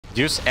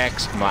Deus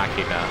Ex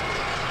Machina.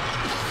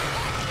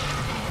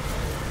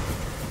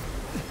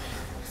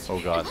 Oh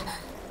god.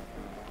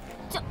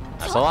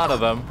 That's a lot of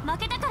them.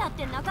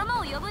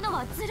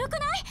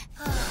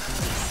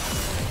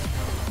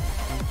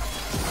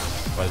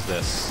 What is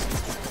this?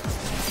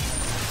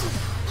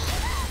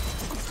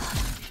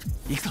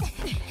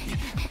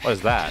 What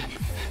is that?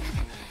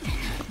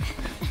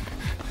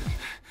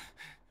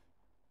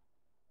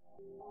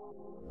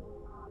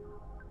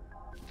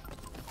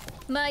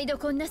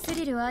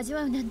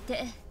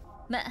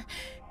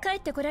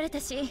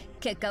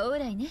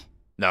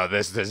 No,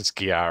 this is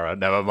Kiara.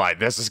 Never mind,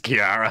 this is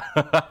Kiara.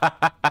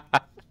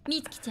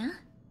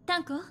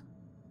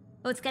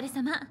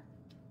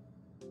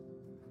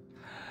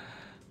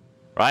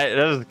 Right,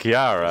 this is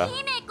Kiara.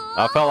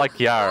 I felt like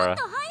Kiara.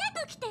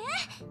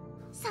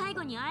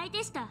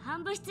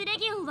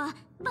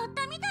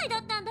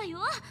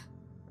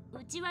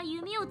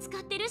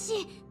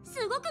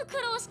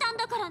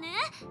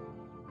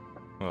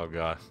 Oh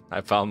god,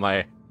 I found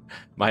my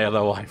other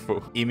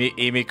waifu.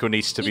 Himeko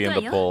needs to be in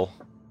the pool.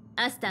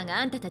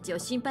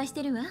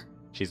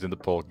 She's in the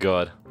pool,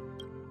 good.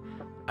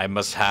 I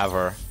must have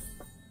her.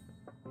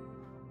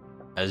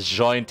 As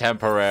join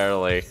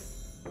temporarily.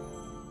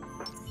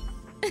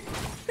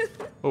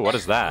 Oh, what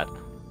is that?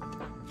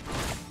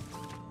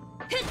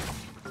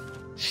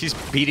 She's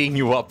beating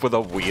you up with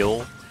a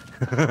wheel.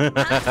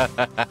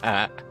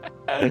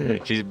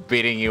 She's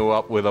beating you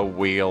up with a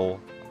wheel.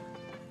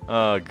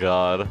 Oh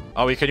god.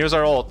 Oh, we can use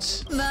our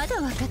ults.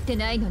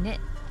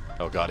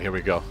 Oh god, here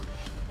we go.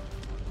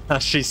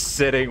 She's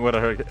sitting with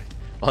her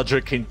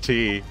drinking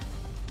tea.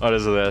 What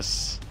is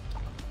this?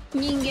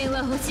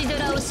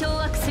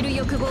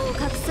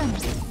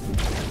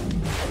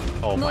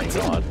 Oh my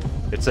god.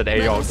 It's an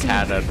AO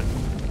cannon.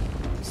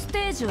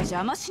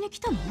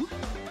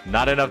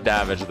 Not enough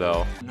damage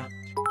though.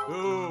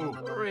 2,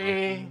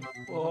 3,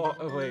 4,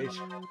 oh wait.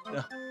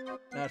 No,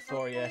 not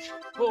 4 yet.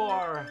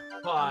 4,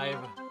 5.